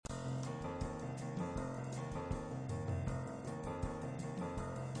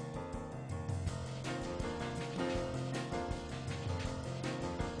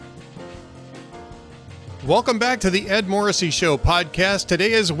Welcome back to the Ed Morrissey Show podcast.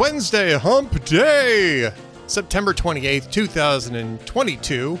 Today is Wednesday, Hump Day, September 28th,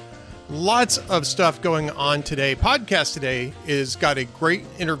 2022. Lots of stuff going on today. Podcast today is got a great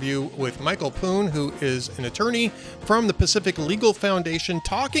interview with Michael Poon, who is an attorney from the Pacific Legal Foundation,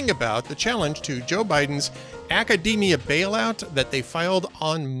 talking about the challenge to Joe Biden's academia bailout that they filed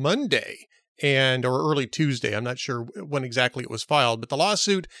on Monday. Or early Tuesday. I'm not sure when exactly it was filed, but the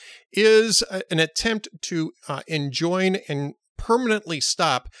lawsuit is an attempt to enjoin and permanently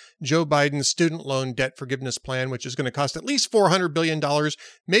stop Joe Biden's student loan debt forgiveness plan, which is going to cost at least $400 billion,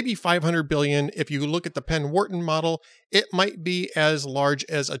 maybe $500 billion. If you look at the Penn-Wharton model, it might be as large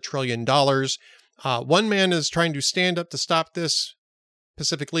as $1 trillion. One man is trying to stand up to stop this.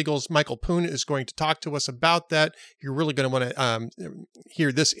 Pacific Legal's Michael Poon is going to talk to us about that. You're really going to want to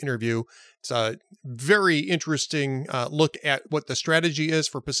hear this interview. It's a very interesting look at what the strategy is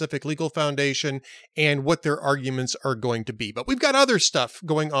for Pacific Legal Foundation and what their arguments are going to be. But we've got other stuff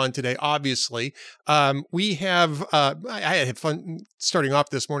going on today, obviously. We have, I had fun starting off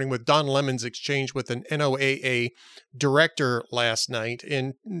this morning with Don Lemon's exchange with an NOAA director last night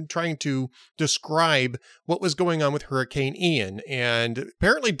in trying to describe what was going on with Hurricane Ian. And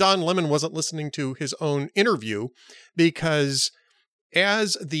apparently Don Lemon wasn't listening to his own interview, because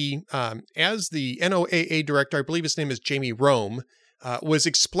as the NOAA director, I believe his name is Jamie Rome, was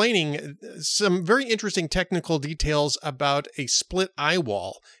explaining some very interesting technical details about a split eye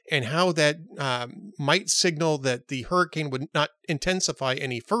wall and how that might signal that the hurricane would not intensify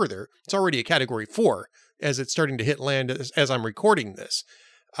any further. It's already a Category 4 as it's starting to hit land as I'm recording this.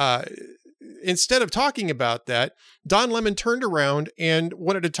 Instead of talking about that, Don Lemon turned around and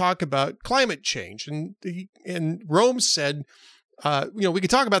wanted to talk about climate change. And Rome said, we could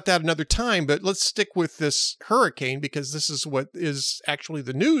talk about that another time, but let's stick with this hurricane because this is what is actually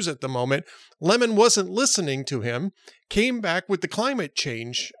the news at the moment. Lemon wasn't listening to him, came back with the climate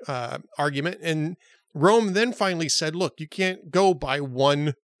change argument, and Rome then finally said, look, you can't go by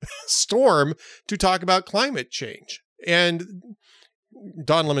one storm to talk about climate change. And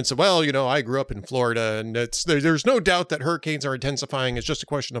Don Lemon said, well, I grew up in Florida, and there's no doubt that hurricanes are intensifying. It's just a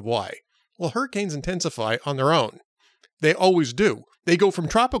question of why. Well, hurricanes intensify on their own. They always do. They go from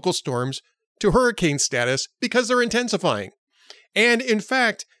tropical storms to hurricane status because they're intensifying. And in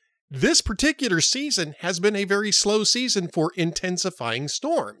fact, this particular season has been a very slow season for intensifying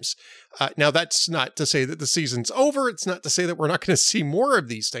storms. Now, that's not to say that the season's over. It's not to say that we're not going to see more of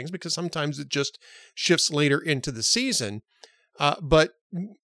these things, because sometimes it just shifts later into the season. But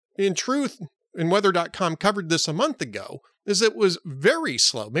in truth, and weather.com covered this a month ago, is it was very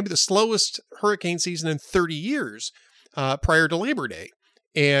slow, maybe the slowest hurricane season in 30 years. Prior to Labor Day.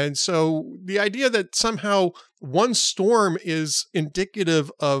 And so the idea that somehow one storm is indicative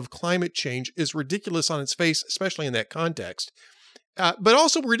of climate change is ridiculous on its face, especially in that context. But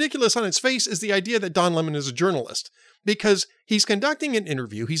also ridiculous on its face is the idea that Don Lemon is a journalist, because he's conducting an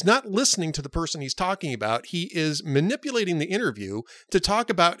interview. He's not listening to the person he's talking about. He is manipulating the interview to talk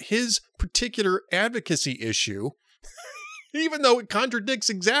about his particular advocacy issue, even though it contradicts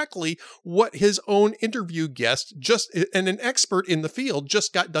exactly what his own interview guest and an expert in the field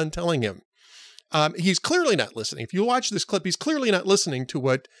just got done telling him. He's clearly not listening. If you watch this clip, he's clearly not listening to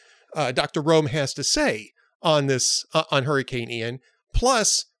what Dr. Rome has to say on this, on Hurricane Ian.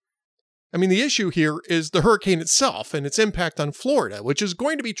 Plus, the issue here is the hurricane itself and its impact on Florida, which is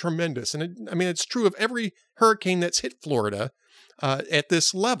going to be tremendous. And it's true of every hurricane that's hit Florida at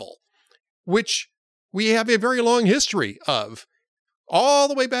this level, which we have a very long history of, all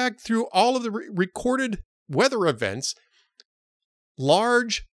the way back through all of the recorded weather events.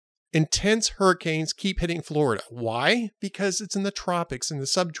 Large, intense hurricanes keep hitting Florida. Why? Because it's in the tropics and the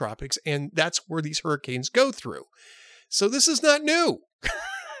subtropics, and that's where these hurricanes go through. So this is not new.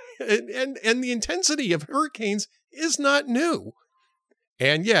 and the intensity of hurricanes is not new.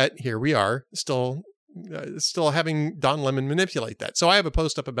 And yet, here we are, still having Don Lemon manipulate that. So I have a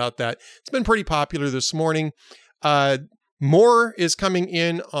post up about that. It's been pretty popular this morning. More is coming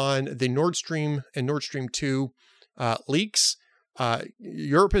in on the Nord Stream and Nord Stream 2 leaks.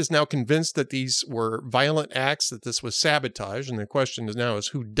 Europe is now convinced that these were violent acts, that this was sabotage, and the question now is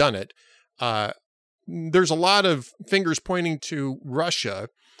who done it. There's a lot of fingers pointing to Russia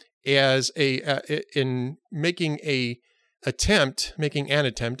as in making an attempt,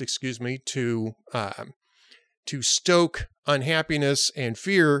 to stoke unhappiness and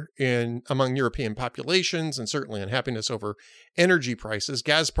fear among European populations, and certainly unhappiness over energy prices.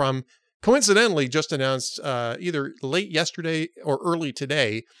 Gazprom coincidentally just announced either late yesterday or early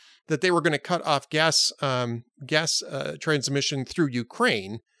today that they were going to cut off gas transmission through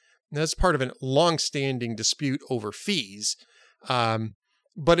Ukraine And that's part of a long-standing dispute over fees.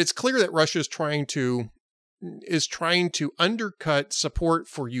 But it's clear that Russia is trying to undercut support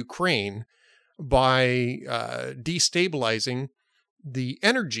for Ukraine by destabilizing the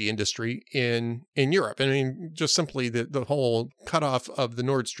energy industry in Europe. I mean, just simply the whole cutoff of the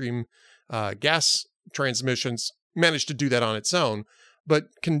Nord Stream gas transmissions managed to do that on its own. But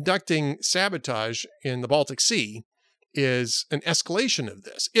conducting sabotage in the Baltic Sea is an escalation of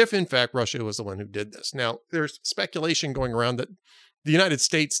this, if in fact Russia was the one who did this. Now, there's speculation going around that the United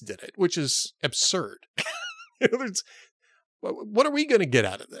States did it, which is absurd. What are we going to get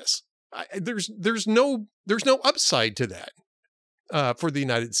out of this? There's no upside to that for the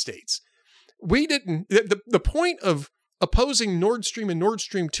United States. We didn't. The point of opposing Nord Stream and Nord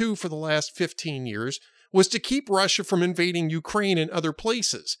Stream 2 for the last 15 years was to keep Russia from invading Ukraine and other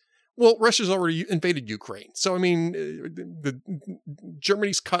places. Well, Russia's already invaded Ukraine. So, I mean,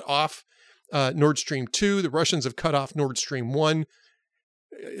 Germany's cut off Nord Stream 2. The Russians have cut off Nord Stream 1.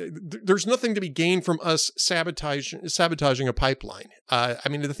 There's nothing to be gained from us sabotaging a pipeline. I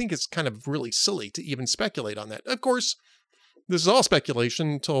mean, I think it's kind of really silly to even speculate on that. Of course, this is all speculation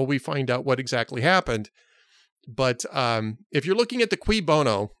until we find out what exactly happened. But if you're looking at the cui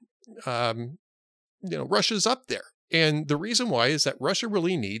bono, Russia's up there. And the reason why is that Russia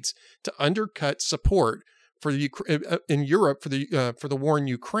really needs to undercut support for the in Europe for the war in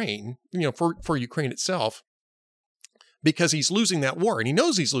Ukraine, for Ukraine itself, because he's losing that war, and he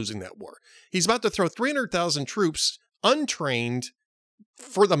knows he's losing that war. He's about to throw 300,000 troops, untrained,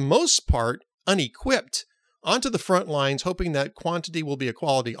 for the most part, unequipped, onto the front lines, hoping that quantity will be a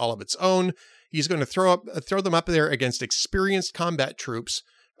quality all of its own. He's going to throw them up there against experienced combat troops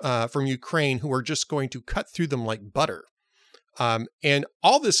from Ukraine who are just going to cut through them like butter. And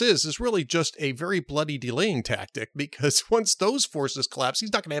all this is really just a very bloody delaying tactic, because once those forces collapse,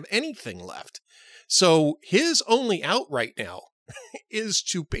 he's not going to have anything left. So his only out right now is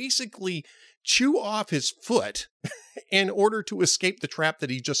to basically chew off his foot in order to escape the trap that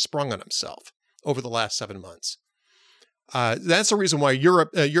he just sprung on himself over the last 7 months. That's the reason why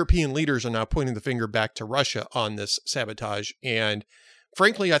European leaders are now pointing the finger back to Russia on this sabotage. And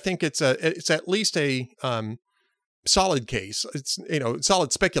frankly, I think it's at least a solid case. It's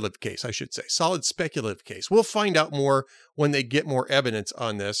solid speculative case, I should say. Solid speculative case. We'll find out more when they get more evidence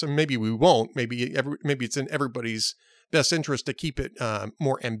on this, and maybe we won't. Maybe it's in everybody's best interest to keep it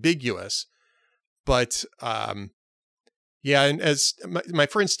more ambiguous. But yeah, and as my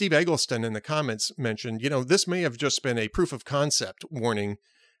friend Steve Eggleston in the comments mentioned, this may have just been a proof of concept warning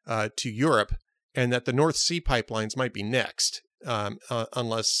to Europe, and that the North Sea pipelines might be next,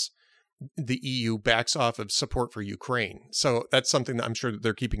 unless the EU backs off of support for Ukraine. So that's something that I'm sure that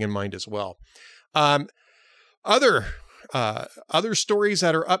they're keeping in mind as well. Other stories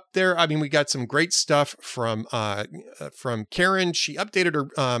that are up there. I mean, we got some great stuff from Karen. She updated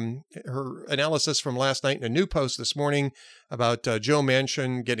her analysis from last night in a new post this morning about Joe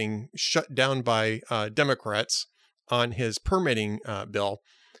Manchin getting shut down by Democrats on his permitting bill.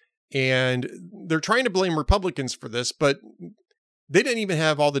 And they're trying to blame Republicans for this, but they didn't even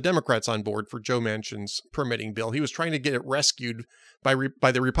have all the Democrats on board for Joe Manchin's permitting bill. He was trying to get it rescued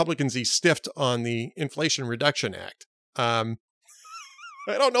by the Republicans he stiffed on the Inflation Reduction Act. I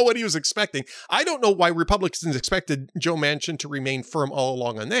don't know what he was expecting. I don't know why Republicans expected Joe Manchin to remain firm all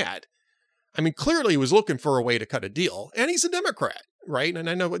along on that. I mean, clearly he was looking for a way to cut a deal, and he's a Democrat, right? And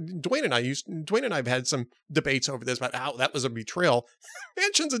I know Dwayne and I have had some debates over this about how that was a betrayal.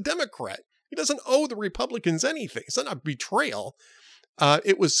 Manchin's a Democrat. He doesn't owe the Republicans anything. It's not a betrayal.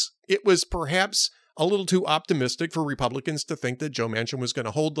 It was perhaps a little too optimistic for Republicans to think that Joe Manchin was going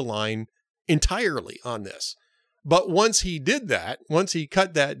to hold the line entirely on this. But once he did that, once he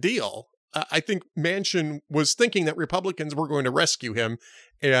cut that deal, I think Manchin was thinking that Republicans were going to rescue him.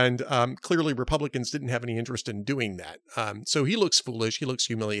 And clearly Republicans didn't have any interest in doing that. So he looks foolish. He looks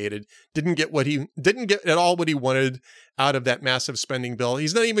humiliated. Didn't get at all what he wanted out of that massive spending bill.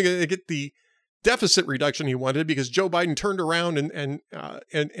 He's not even going to get the deficit reduction he wanted, because Joe Biden turned around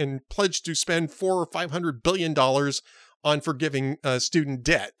and pledged to spend $400 or $500 billion on forgiving student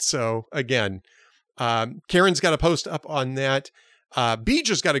debt. So again, Karen's got a post up on that.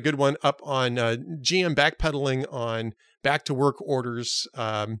 Beeger's got a good one up on GM backpedaling on back to work orders.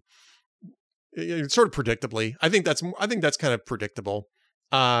 Sort of predictably. I think that's kind of predictable.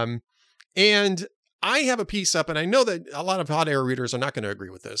 And I have a piece up, and I know that a lot of hot air readers are not going to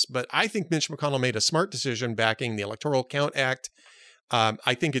agree with this, but I think Mitch McConnell made a smart decision backing the Electoral Count Act.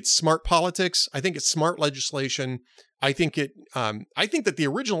 I think it's smart politics. I think it's smart legislation. I think that the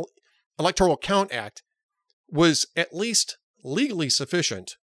original Electoral Count Act was at least legally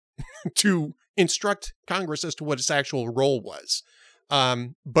sufficient to instruct Congress as to what its actual role was.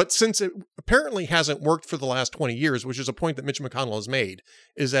 But since it apparently hasn't worked for the last 20 years, which is a point that Mitch McConnell has made,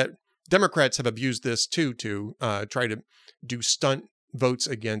 is that Democrats have abused this too to try to do stunt votes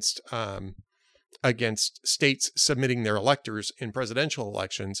against states submitting their electors in presidential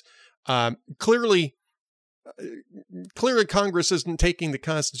elections. Clearly, Congress isn't taking the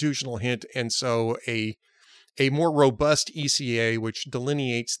constitutional hint, and so a more robust ECA, which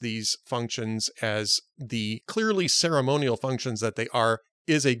delineates these functions as the clearly ceremonial functions that they are,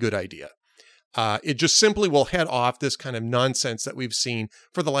 is a good idea. It just simply will head off this kind of nonsense that we've seen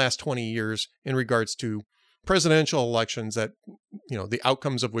for the last 20 years in regards to presidential elections that, the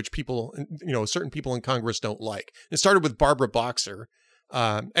outcomes of which people, certain people in Congress don't like. It started with Barbara Boxer.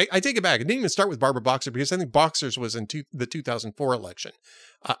 I take it back. It didn't even start with Barbara Boxer because I think Boxer's was in the 2004 election.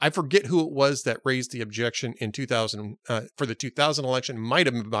 I forget who it was that raised the objection in 2000 for the 2000 election. Might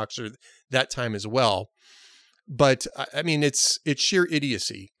have been Boxer that time as well. But I mean, it's sheer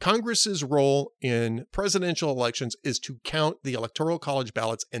idiocy. Congress's role in presidential elections is to count the Electoral College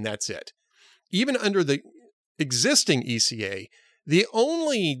ballots, and that's it. Even under the existing ECA, the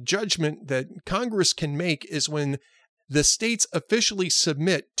only judgment that Congress can make is when the states officially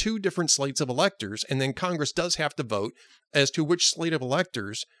submit two different slates of electors, and then Congress does have to vote as to which slate of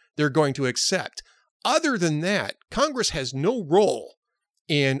electors they're going to accept. Other than that, Congress has no role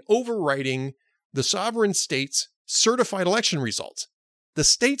in overriding the sovereign states' certified election results. The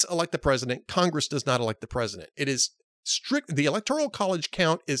states elect the president. Congress does not elect the president. It is strict. The Electoral College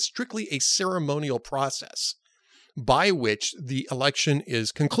count is strictly a ceremonial process by which the election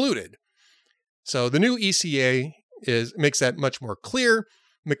is concluded. So the new ECA makes that much more clear.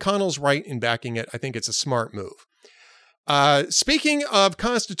 McConnell's right in backing it. I think it's a smart move. Speaking of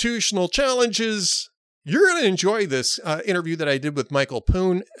constitutional challenges, you're going to enjoy this interview that I did with Michael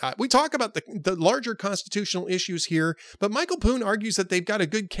Poon. We talk about the larger constitutional issues here, but Michael Poon argues that they've got a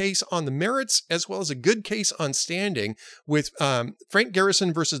good case on the merits as well as a good case on standing with Frank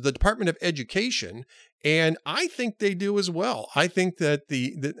Garrison versus the Department of Education. And I think they do as well. I think that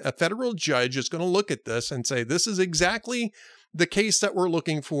a federal judge is going to look at this and say, this is exactly the case that we're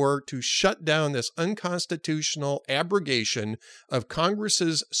looking for to shut down this unconstitutional abrogation of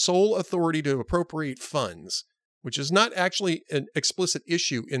Congress's sole authority to appropriate funds, which is not actually an explicit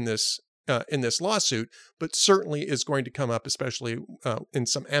issue in this lawsuit, but certainly is going to come up, especially in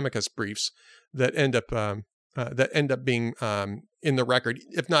some amicus briefs that end up being in the record,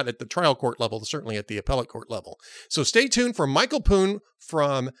 if not at the trial court level, certainly at the appellate court level. So stay tuned for Michael Poon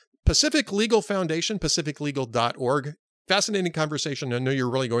from Pacific Legal Foundation, pacificlegal.org. Fascinating conversation. I know you're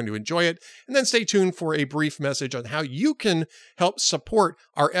really going to enjoy it. And then stay tuned for a brief message on how you can help support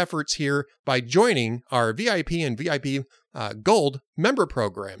our efforts here by joining our VIP and VIP Gold member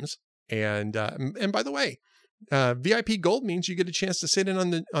programs. And by the way, VIP Gold means you get a chance to sit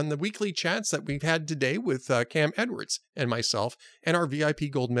in on the weekly chats that we've had today with Cam Edwards and myself and our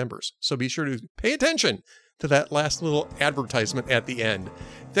VIP Gold members. So be sure to pay attention to that last little advertisement at the end.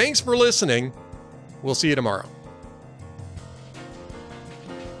 Thanks for listening. We'll see you tomorrow.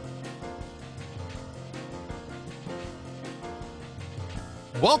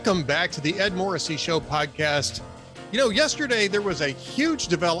 Welcome back to the Ed Morrissey Show podcast. Yesterday there was a huge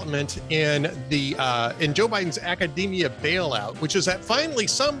development in Joe Biden's academia bailout, which is that finally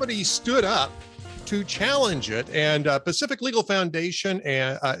somebody stood up to challenge it. And Pacific Legal Foundation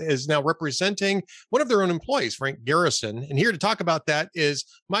is now representing one of their own employees, Frank Garrison. And here to talk about that is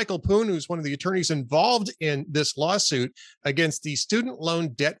Michael Poon, who's one of the attorneys involved in this lawsuit against the student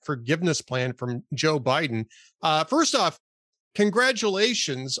loan debt forgiveness plan from Joe Biden. First off,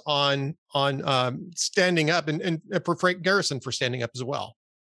 congratulations on standing up and for Frank Garrison for standing up as well.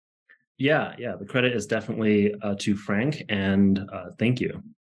 Yeah. The credit is definitely to Frank, and thank you.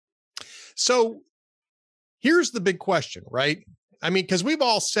 So here's the big question, right? I mean, because we've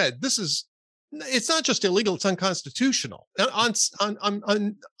all said it's not just illegal, it's unconstitutional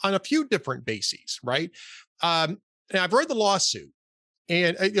on a few different bases, right? And I've read the lawsuit,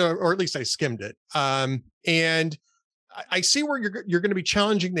 and or at least I skimmed it, and I see where you're going to be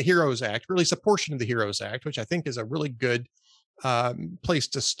challenging the HEROES Act, or at least a portion of the HEROES Act, which I think is a really good place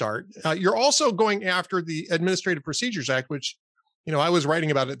to start. You're also going after the Administrative Procedures Act, which, I was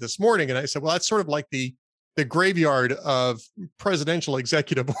writing about it this morning, and I said, well, that's sort of like the graveyard of presidential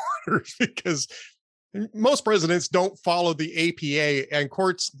executive orders, because most presidents don't follow the APA, and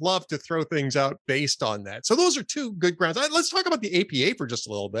courts love to throw things out based on that. So those are two good grounds. Let's talk about the APA for just a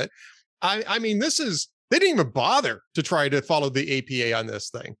little bit. I mean, they didn't even bother to try to follow the APA on this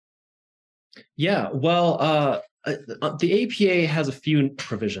thing. Yeah, well, The APA has a few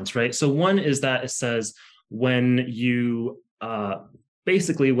provisions, right? So one is that it says when you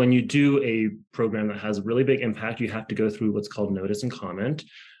basically when you do a program that has a really big impact, you have to go through what's called notice and comment,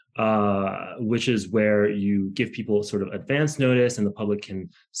 which is where you give people sort of advance notice and the public can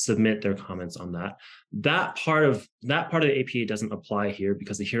submit their comments on that. That part of the APA doesn't apply here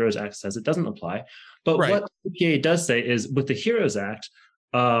because the HEROES Act says it doesn't apply. But what the APA does say is with the HEROES Act,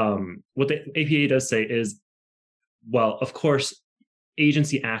 what the APA does say is, well, of course,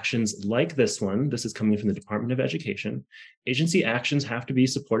 agency actions like this one, this is coming from the Department of Education, agency actions have to be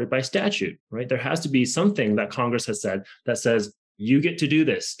supported by statute, right? There has to be something that Congress has said that says, you get to do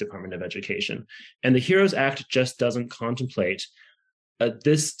this, Department of Education. And the HEROES Act just doesn't contemplate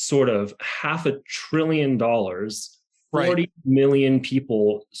this sort of $500 billion, 40 million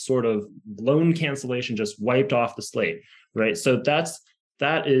people sort of loan cancellation just wiped off the slate, right? So that's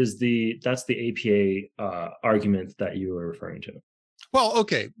the APA argument that you were referring to. Well,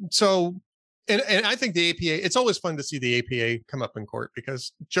 okay. So, and I think the APA, it's always fun to see the APA come up in court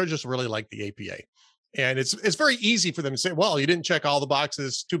because judges really like the APA. And it's very easy for them to say, well, you didn't check all the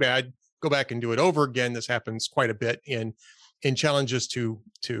boxes. Too bad. Go back and do it over again. This happens quite a bit in challenges to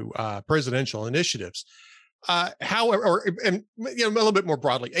presidential initiatives. However, and a little bit more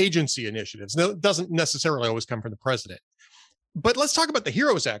broadly, agency initiatives. No, it doesn't necessarily always come from the president. But let's talk about the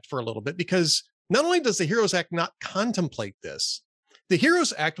HEROES Act for a little bit, because not only does the HEROES Act not contemplate this, the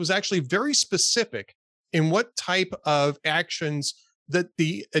HEROES Act was actually very specific in what type of actions that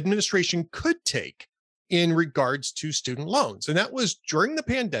the administration could take in regards to student loans. And that was during the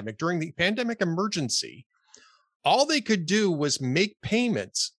pandemic emergency. All they could do was make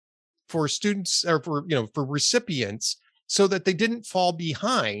payments for students or for recipients so that they didn't fall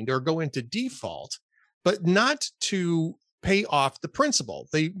behind or go into default, but not to pay off the principal.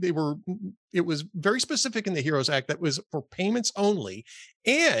 It was very specific in the HEROES Act that was for payments only.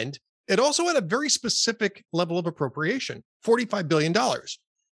 And it also had a very specific level of appropriation, $45 billion,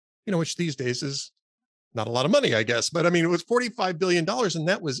 which these days is not a lot of money, I guess. But I mean, it was $45 billion and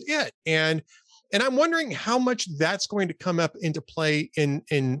that was it. And I'm wondering how much that's going to come up into play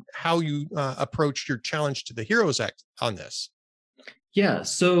in how you approach your challenge to the HEROES Act on this. Yeah,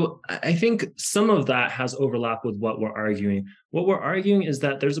 so I think some of that has overlap with what we're arguing. What we're arguing is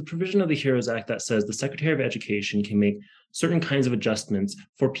that there's a provision of the HEROES Act that says the Secretary of Education can make certain kinds of adjustments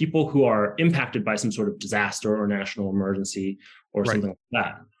for people who are impacted by some sort of disaster or national emergency or something like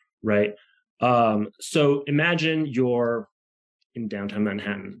that, right? So imagine you're in downtown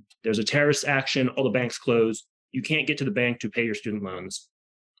Manhattan. There's a terrorist action, all the banks close. You can't get to the bank to pay your student loans,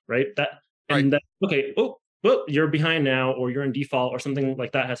 right? Well, you're behind now, or you're in default, or something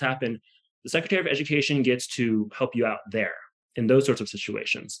like that has happened. The Secretary of Education gets to help you out there in those sorts of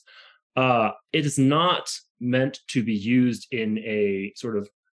situations. It is not meant to be used in a sort of,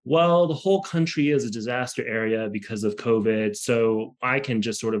 well, the whole country is a disaster area because of COVID, so I can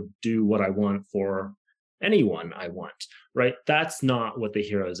just sort of do what I want for anyone I want, right? That's not what the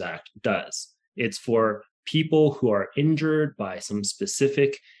HEROES Act does. It's for people who are injured by some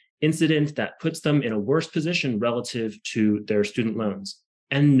specific incident that puts them in a worse position relative to their student loans.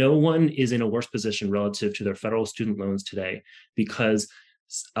 And no one is in a worse position relative to their federal student loans today because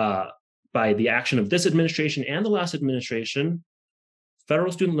by the action of this administration and the last administration,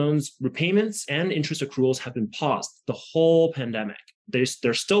 federal student loans repayments and interest accruals have been paused the whole pandemic.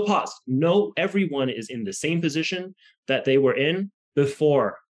 They're still paused. Everyone is in the same position that they were in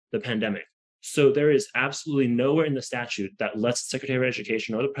before the pandemic. So there is absolutely nowhere in the statute that lets the Secretary of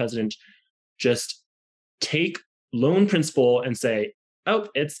Education or the president just take loan principal and say, oh,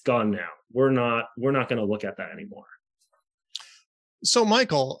 it's gone now. We're not going to look at that anymore. So,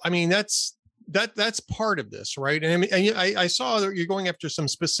 Michael, I mean, that's part of this, right? And I saw that you're going after some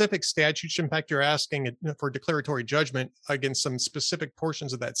specific statutes. In fact, you're asking for declaratory judgment against some specific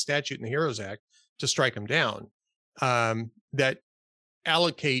portions of that statute in the HEROES Act to strike them down,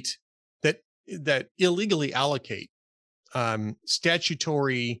 that illegally allocate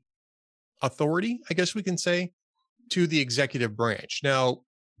statutory authority, I guess we can say, to the executive branch. Now,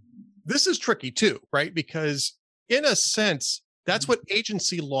 this is tricky too, right? Because in a sense, that's what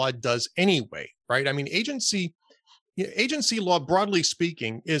agency law does anyway, right? I mean, agency law, broadly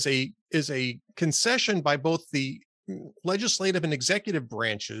speaking, is a concession by both the legislative and executive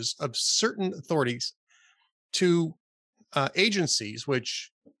branches of certain authorities to agencies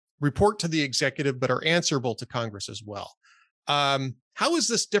which report to the executive but are answerable to Congress as well. How is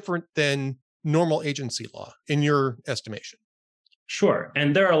this different than normal agency law in your estimation? Sure.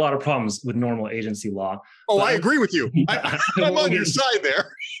 And there are a lot of problems with normal agency law. Oh, I agree with you. I'm on your side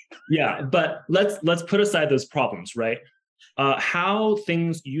there. Yeah, but let's put aside those problems, right? How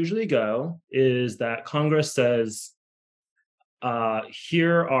things usually go is that Congress says,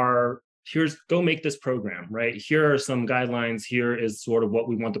 here's go make this program, right? Here are some guidelines. Here is sort of what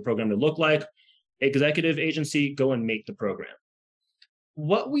we want the program to look like. Executive agency, go and make the program.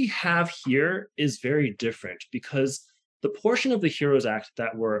 What we have here is very different because the portion of the HEROES Act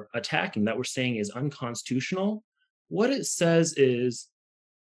that we're attacking, that we're saying is unconstitutional, what it says is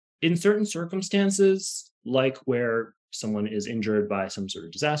in certain circumstances, like where someone is injured by some sort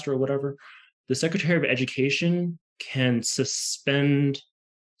of disaster or whatever, the Secretary of Education can suspend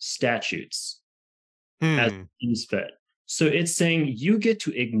statutes as seems fit. So it's saying you get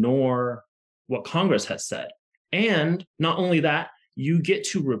to ignore what Congress has said. And not only that, you get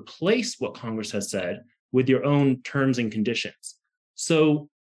to replace what Congress has said with your own terms and conditions. So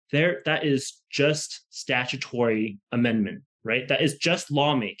that is just statutory amendment, right? That is just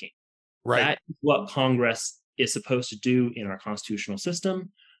lawmaking. Right. That is what Congress is supposed to do in our constitutional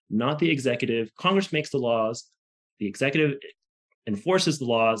system, not the executive. Congress makes the laws, the executive enforces the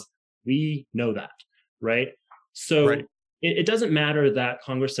laws. We know that, right? So it doesn't matter that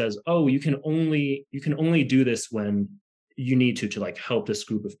Congress says, oh, you can only do this when you need to like help this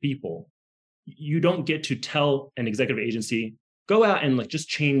group of people. You don't get to tell an executive agency, go out and like just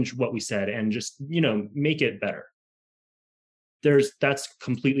change what we said and just, make it better. That's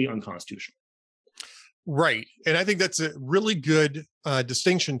completely unconstitutional. Right. And I think that's a really good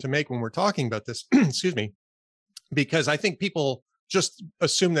distinction to make when we're talking about this, excuse me, because I think people just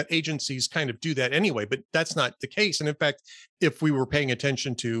assume that agencies kind of do that anyway, but that's not the case. And in fact, if we were paying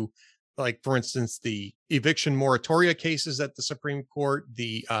attention to, like, for instance, the eviction moratoria cases at the Supreme Court,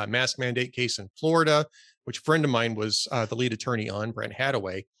 the mask mandate case in Florida, which a friend of mine was the lead attorney on, Brent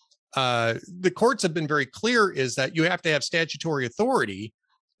Hathaway, the courts have been very clear is that you have to have statutory authority.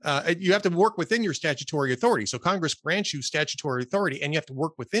 You have to work within your statutory authority. So Congress grants you statutory authority and you have to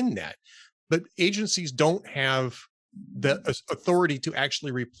work within that. But agencies don't have the authority to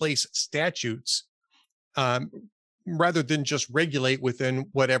actually replace statutes rather than just regulate within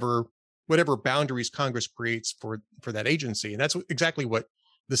whatever boundaries Congress creates for that agency. And that's exactly what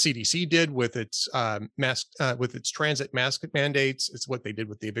the CDC did with its transit mask mandates. It's what they did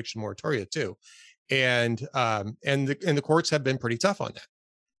with the eviction moratoria too. And the courts have been pretty tough on that.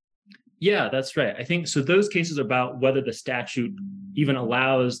 Yeah, that's right. I think so. Those cases are about whether the statute even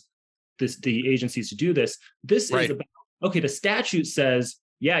allows the agencies to do this. This is about, okay, the statute says,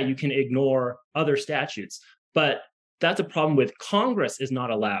 yeah, you can ignore other statutes, but that's a problem with Congress is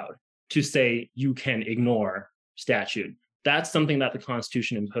not allowed to say you can ignore statute. That's something that the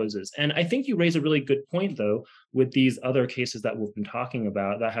Constitution imposes. And I think you raise a really good point, though, with these other cases that we've been talking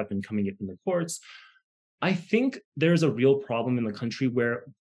about that have been coming up in the courts. I think there's a real problem in the country where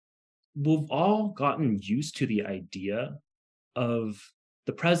we've all gotten used to the idea of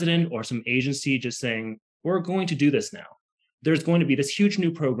the president or some agency just saying, we're going to do this now. There's going to be this huge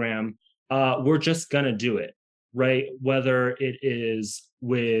new program. We're just going to do it, right? Whether it is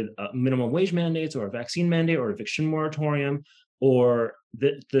with minimum wage mandates or a vaccine mandate or eviction moratorium, or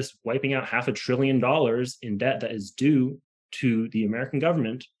this wiping out $500 billion in debt that is due to the American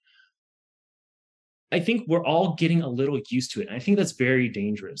government. I think we're all getting a little used to it. And I think that's very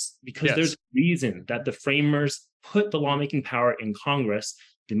dangerous because there's a reason that the framers put the lawmaking power in Congress,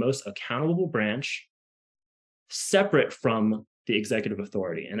 the most accountable branch, separate from the executive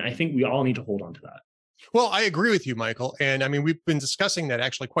authority. And I think we all need to hold on to that. Well, I agree with you, Michael. And I mean, we've been discussing that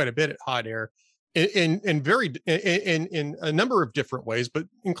actually quite a bit at Hot Air in a number of different ways, but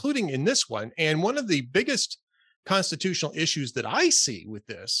including in this one. And one of the biggest constitutional issues that I see with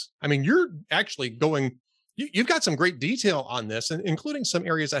this, I mean, you're actually you've got some great detail on this, and including some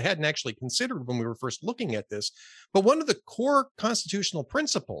areas I hadn't actually considered when we were first looking at this. But one of the core constitutional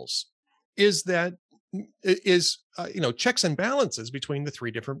principles is that checks and balances between the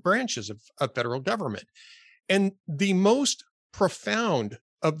three different branches of federal government. And the most profound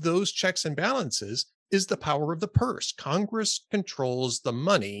of those checks and balances is the power of the purse. Congress controls the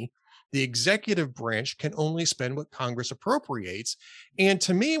money. The executive branch can only spend what Congress appropriates. And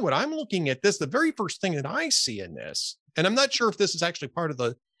to me, what I'm looking at this, the very first thing that I see in this, and I'm not sure if this is actually part of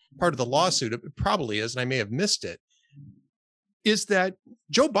the lawsuit, it probably is, and I may have missed it, is that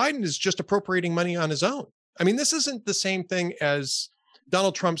Joe Biden is just appropriating money on his own. I mean, this isn't the same thing as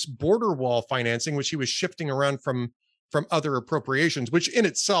Donald Trump's border wall financing, which he was shifting around from other appropriations, which in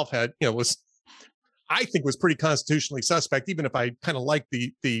itself had, I think was pretty constitutionally suspect. Even if I kind of like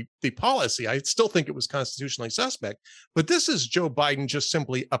the policy, I still think it was constitutionally suspect. But this is Joe Biden just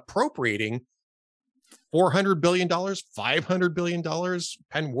simply appropriating $400 billion, $500 billion.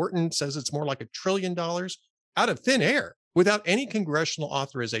 Penn Wharton says it's more like $1 trillion out of thin air without any congressional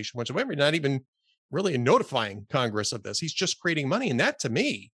authorization whatsoever, not even really notifying Congress of this. He's just creating money. And that, to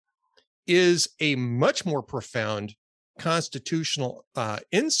me, is a much more profound constitutional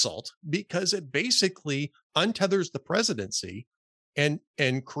insult, because it basically untethers the presidency and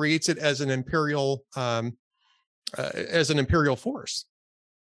creates it as an imperial force.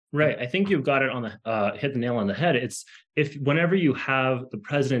 Right. I think you've got it on the hit the nail on the head. It's whenever you have the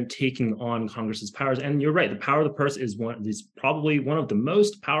president taking on Congress's powers, and you're right, the power of the purse is probably one of the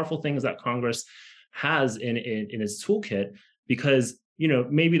most powerful things that Congress has in its toolkit, because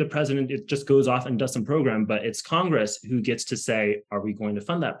maybe the president, it just goes off and does some program, but it's Congress who gets to say, are we going to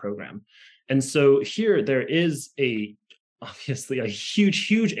fund that program? And so here there is obviously a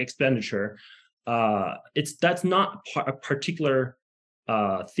huge expenditure. That's not a particular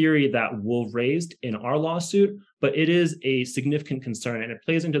theory that Wolf raised in our lawsuit, but it is a significant concern, and it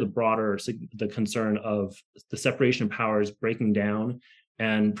plays into the concern of the separation of powers breaking down,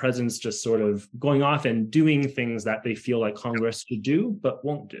 and presidents just sort of going off and doing things that they feel like Congress should do but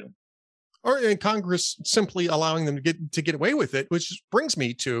won't do, and Congress simply allowing them to get away with it. Which brings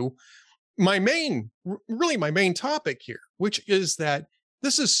me to my main topic here, which is that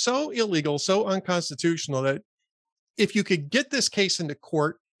this is so illegal, so unconstitutional, that if you could get this case into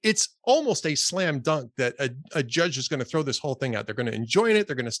court, it's almost a slam dunk that a judge is going to throw this whole thing out. They're going to enjoin it.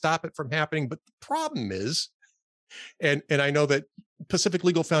 They're going to stop it from happening. But the problem is, and I know that Pacific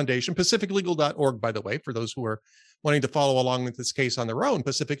Legal Foundation, pacificlegal.org, by the way, for those who are wanting to follow along with this case on their own,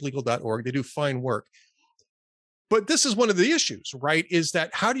 pacificlegal.org, they do fine work. But this is one of the issues, right? Is that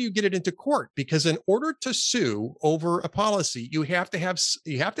how do you get it into court? Because in order to sue over a policy, you have to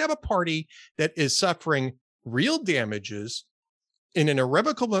have a party that is suffering real damages in an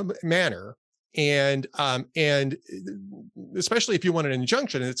irrevocable manner, and especially if you want an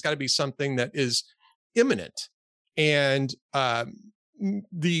injunction, it's got to be something that is imminent. And the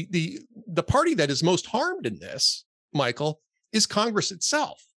party that is most harmed in this, Michael, is Congress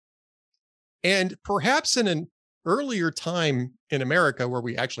itself. And perhaps in an earlier time in America, where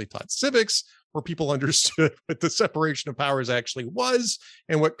we actually taught civics, where people understood what the separation of powers actually was,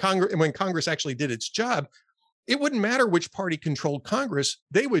 and when Congress actually did its job, it wouldn't matter which party controlled Congress.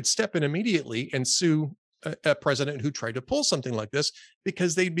 They would step in immediately and sue a president who tried to pull something like this,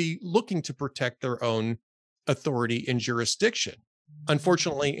 because they'd be looking to protect their own authority and jurisdiction.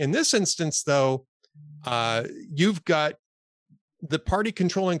 Unfortunately, in this instance, though, you've got the party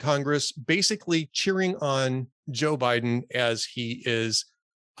controlling Congress basically cheering on Joe Biden as he is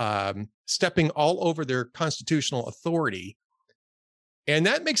stepping all over their constitutional authority. And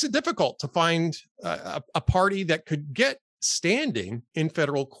that makes it difficult to find a party that could get standing in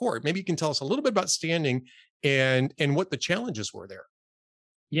federal court. Maybe you can tell us a little bit about standing and what the challenges were there.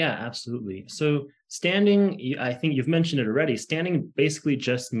 Yeah, absolutely. So standing, I think you've mentioned it already. Standing basically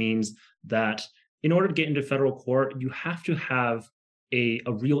just means that in order to get into federal court, you have to have a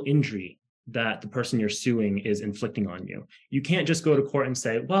real injury that the person you're suing is inflicting on you. You can't just go to court and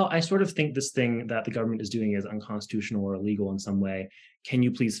say, well, I sort of think this thing that the government is doing is unconstitutional or illegal in some way. Can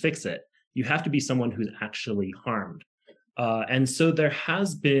you please fix it? You have to be someone who's actually harmed. And so there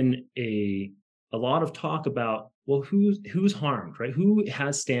has been a lot of talk about, well, who's harmed, right? Who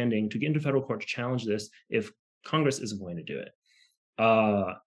has standing to get into federal court to challenge this if Congress isn't going to do it?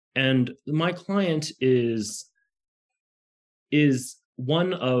 And my client is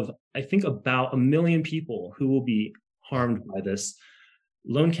one of, I think, about 1 million people who will be harmed by this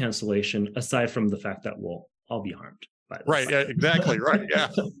loan cancellation, aside from the fact that we'll all be harmed by this. Right, yeah, exactly, right, yeah.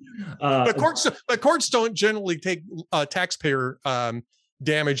 But courts don't generally take taxpayer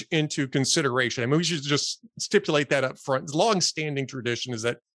damage into consideration. I mean, we should just stipulate that up front. The long-standing tradition is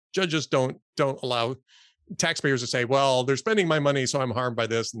that judges don't allow taxpayers to say, well, they're spending my money, so I'm harmed by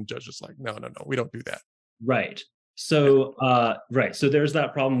this. And the judge is like, no, we don't do that. Right. So, right. So there's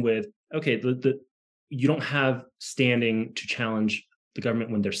that problem with, okay, you don't have standing to challenge the government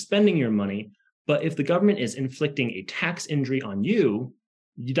when they're spending your money, but if the government is inflicting a tax injury on you,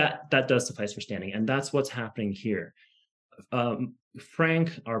 that does suffice for standing. And that's what's happening here.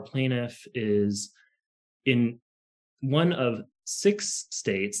 Frank, our plaintiff, is in one of 6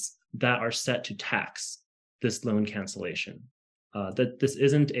 states that are set to tax this loan cancellation. That this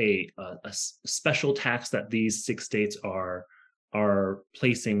isn't a special tax that these 6 states are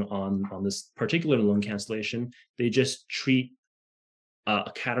placing on this particular loan cancellation. They just treat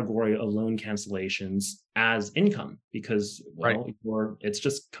a category of loan cancellations as income because, well, it's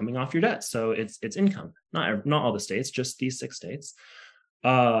just coming off your debt, so it's income. Not all the states, just these 6 states,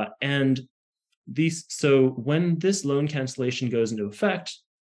 and so when this loan cancellation goes into effect,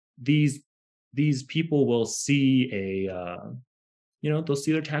 these people will see they'll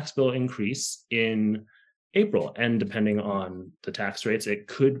see their tax bill increase in April, and depending on the tax rates, it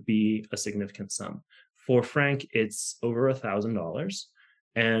could be a significant sum. For Frank, it's over $1,000,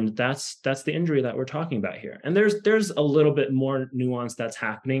 and that's the injury that we're talking about here. And there's a little bit more nuance that's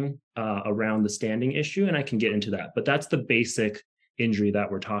happening around the standing issue, and I can get into that. But that's the basic injury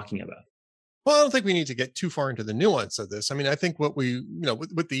that we're talking about. Well, I don't think we need to get too far into the nuance of this. I mean, I think what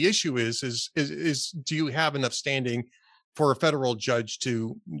the issue is do you have enough standing for a federal judge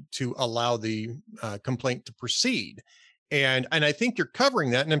to allow the complaint to proceed? And I think you're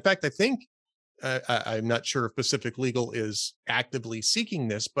covering that. And in fact, I think I'm not sure if Pacific Legal is actively seeking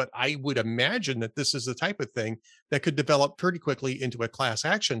this, but I would imagine that this is the type of thing that could develop pretty quickly into a class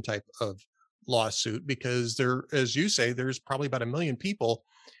action type of lawsuit, because there, as you say, there's probably about 1 million people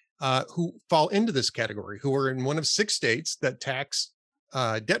who fall into this category, who are in one of 6 states that tax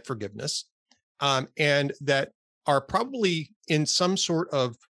debt forgiveness, and that are probably in some sort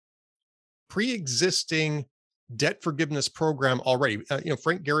of pre-existing debt forgiveness program already.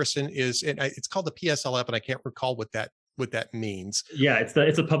 Frank Garrison is, it's called the PSLF, and I can't recall what that means. Yeah,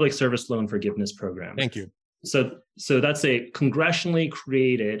 it's a public service loan forgiveness program. Thank you. So that's a congressionally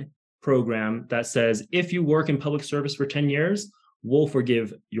created program that says if you work in public service for 10 years, we'll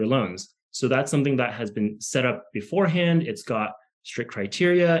forgive your loans. So that's something that has been set up beforehand. It's got strict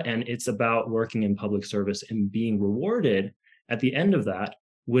criteria, and it's about working in public service and being rewarded at the end of that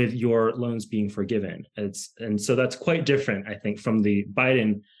with your loans being forgiven. And so that's quite different, I think, from the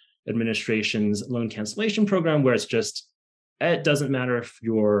Biden administration's loan cancellation program, where it doesn't matter if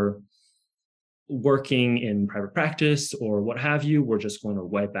you're working in private practice or what have you, we're just going to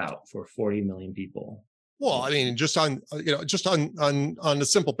wipe out for 40 million people. Well, I mean, just on a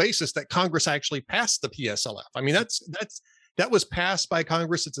simple basis that Congress actually passed the PSLF. I mean, that was passed by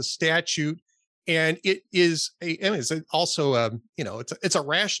Congress. It's a statute, and it is it's also it's a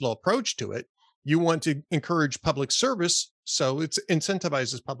rational approach to it. You want to encourage public service, so it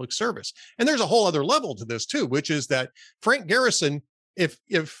incentivizes public service. And there's a whole other level to this too, which is that Frank Garrison, if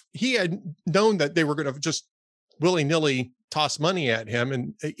he had known that they were going to just willy-nilly toss money at him,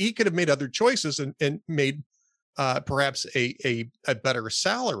 and he could have made other choices and made perhaps a better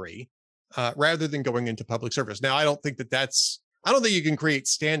salary rather than going into public service. Now, I don't think I don't think you can create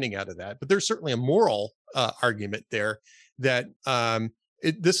standing out of that, but there's certainly a moral argument there that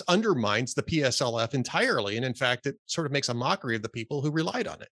this undermines the PSLF entirely. And in fact, it sort of makes a mockery of the people who relied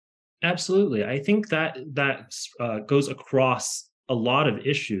on it. Absolutely. I think that goes across a lot of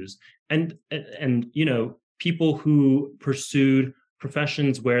issues, and people who pursued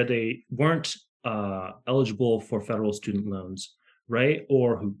professions where they weren't eligible for federal student loans, right?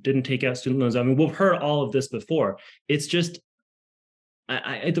 Or who didn't take out student loans. I mean, we've heard all of this before. It's just,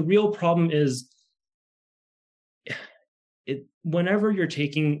 the real problem is whenever you're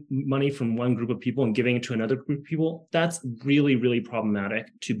taking money from one group of people and giving it to another group of people, that's really, really problematic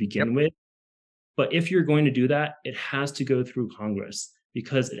to begin with. But if you're going to do that, it has to go through Congress,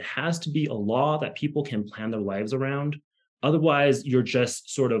 because it has to be a law that people can plan their lives around. Otherwise, you're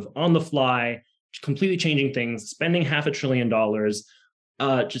just sort of on the fly, completely changing things, spending $500 billion.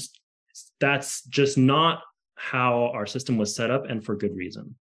 That's just not how our system was set up, and for good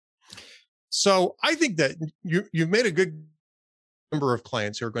reason. So I think that you've made a good number of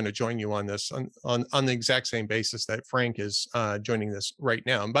clients who are going to join you on this on the exact same basis that Frank is joining this right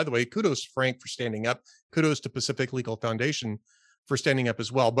now. And by the way, kudos to Frank for standing up. Kudos to Pacific Legal Foundation for standing up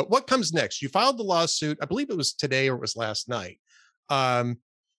as well. But what comes next? You filed the lawsuit. I believe it was today or it was last night.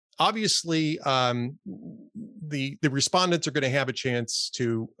 Obviously, the respondents are going to have a chance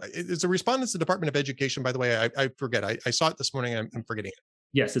to. Is the respondents the Department of Education? By the way, I forget. I saw it this morning. I'm forgetting it.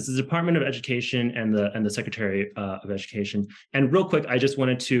 Yes, it's the Department of Education and the Secretary of Education. And real quick, I just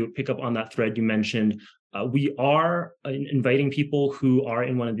wanted to pick up on that thread you mentioned. We are inviting people who are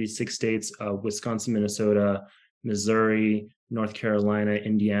in one of these 6 states: Wisconsin, Minnesota, Missouri, North Carolina,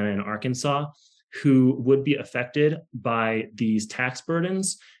 Indiana, and Arkansas, who would be affected by these tax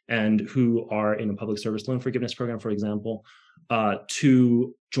burdens and who are in a public service loan forgiveness program, for example,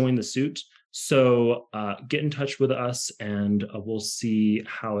 to join the suit. So get in touch with us, and we'll see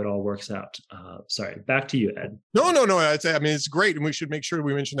how it all works out. Sorry, back to you, Ed. No. I mean, it's great. And we should make sure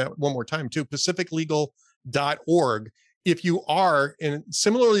we mention that one more time too. PacificLegal.org if you are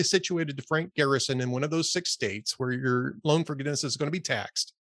similarly situated to Frank Garrison in one of those 6 states where your loan forgiveness is going to be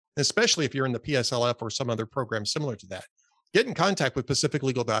taxed, especially if you're in the PSLF or some other program similar to that, get in contact with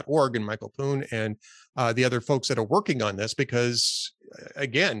pacificlegal.org and Michael Poon and the other folks that are working on this, because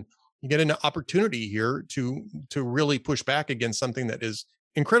again, you get an opportunity here to really push back against something that is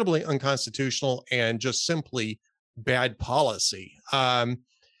incredibly unconstitutional and just simply bad policy.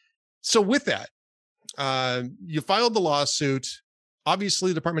 So with that, you filed the lawsuit.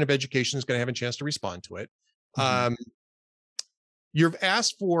 Obviously, the Department of Education is going to have a chance to respond to it. You've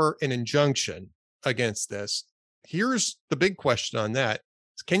asked for an injunction against this. Here's the big question on that.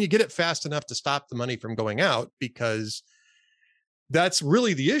 Can you get it fast enough to stop the money from going out? Because that's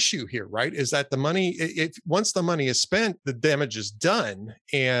really the issue here, right? Is that the money, once the money is spent, the damage is done,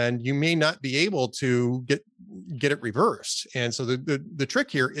 and you may not be able to get it reversed. And so the trick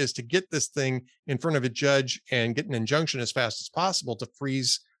here is to get this thing in front of a judge and get an injunction as fast as possible to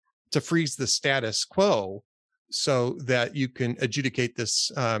freeze the status quo so that you can adjudicate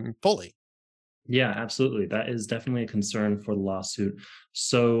this fully. Yeah, absolutely. That is definitely a concern for the lawsuit.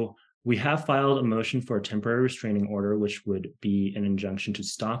 So we have filed a motion for a temporary restraining order, which would be an injunction to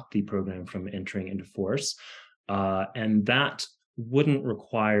stop the program from entering into force. And that wouldn't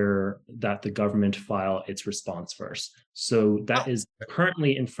require that the government file its response first. So that is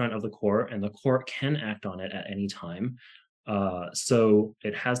currently in front of the court, and the court can act on it at any time. So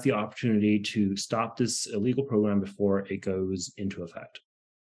it has the opportunity to stop this illegal program before it goes into effect.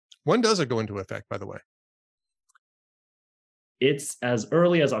 When does it go into effect, by the way? It's as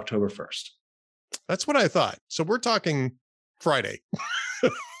early as October 1st. That's what I thought. So we're talking Friday.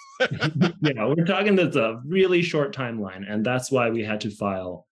 Yeah, we're talking that's a really short timeline, and that's why we had to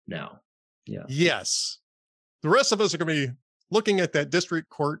file now. Yeah. Yes. The rest of us are going to be looking at that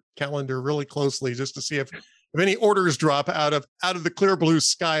district court calendar really closely just to see if any orders drop out of the clear blue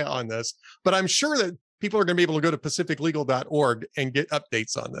sky on this. But I'm sure that people are going to be able to go to pacificlegal.org and get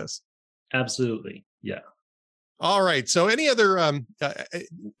updates on this. Absolutely. Yeah. All right. So any other,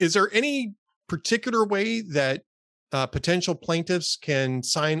 is there any particular way that potential plaintiffs can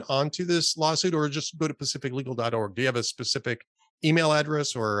sign on to this lawsuit, or just go to pacificlegal.org? Do you have a specific email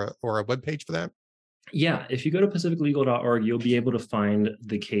address or a webpage for that? Yeah, if you go to pacificlegal.org, you'll be able to find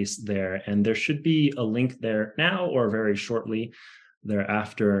the case there. And there should be a link there now or very shortly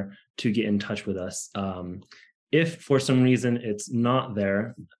thereafter to get in touch with us. If for some reason it's not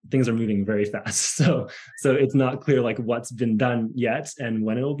there, things are moving very fast. So it's not clear like what's been done yet and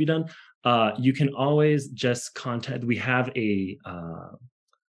when it will be done. You can always just contact. We have a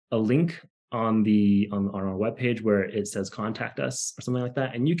link on our webpage where it says contact us or something like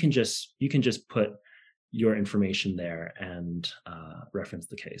that, and you can just put your information there and reference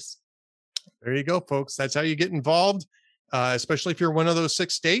the case. There you go, folks. That's how you get involved, especially if you're one of those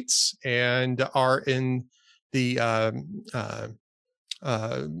 6 states and are in the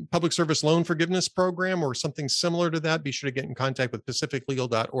public service loan forgiveness program or something similar to that. Be sure to get in contact with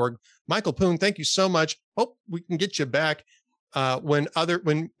pacificlegal.org. Michael Poon, thank you so much. Hope we can get you back when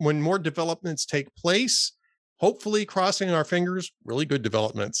more developments take place. Hopefully, crossing our fingers, really good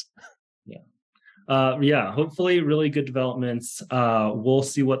developments. Yeah, hopefully really good developments. We'll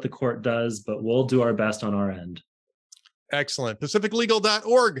see what the court does, but we'll do our best on our end. Excellent.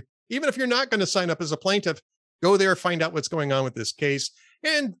 pacificlegal.org. Even if you're not going to sign up as a plaintiff, go there, find out what's going on with this case,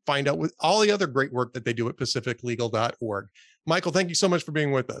 and find out with all the other great work that they do at pacificlegal.org. Michael, thank you so much for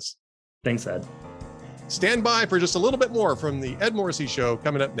being with us. Thanks, Ed. Stand by for just a little bit more from the Ed Morrissey Show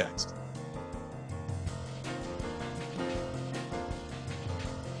coming up next.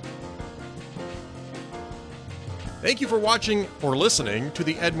 Thank you for watching or listening to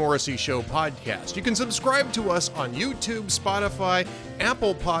the Ed Morrissey Show podcast. You can subscribe to us on YouTube, Spotify,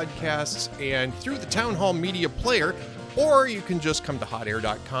 Apple Podcasts, and through the Town Hall Media Player, or you can just come to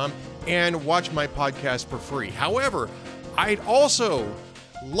hotair.com and watch my podcast for free. However, I'd also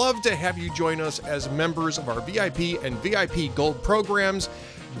love to have you join us as members of our VIP and VIP Gold programs.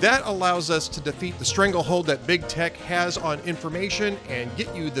 That allows us to defeat the stranglehold that big tech has on information and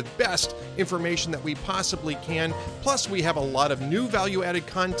get you the best information that we possibly can. Plus, we have a lot of new value-added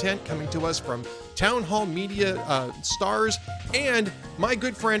content coming to us from Town Hall Media stars and my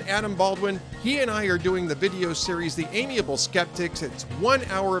good friend Adam Baldwin. He and I are doing the video series, The Amiable Skeptics. It's 1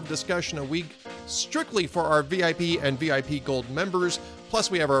 hour of discussion a week, strictly for our VIP and VIP Gold members. Plus,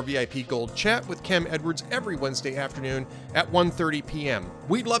 we have our VIP Gold chat with Kem Edwards every Wednesday afternoon at 1:30 p.m.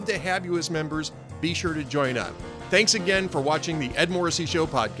 We'd love to have you as members. Be sure to join up. Thanks again for watching the Ed Morrissey Show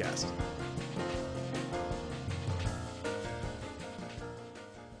podcast.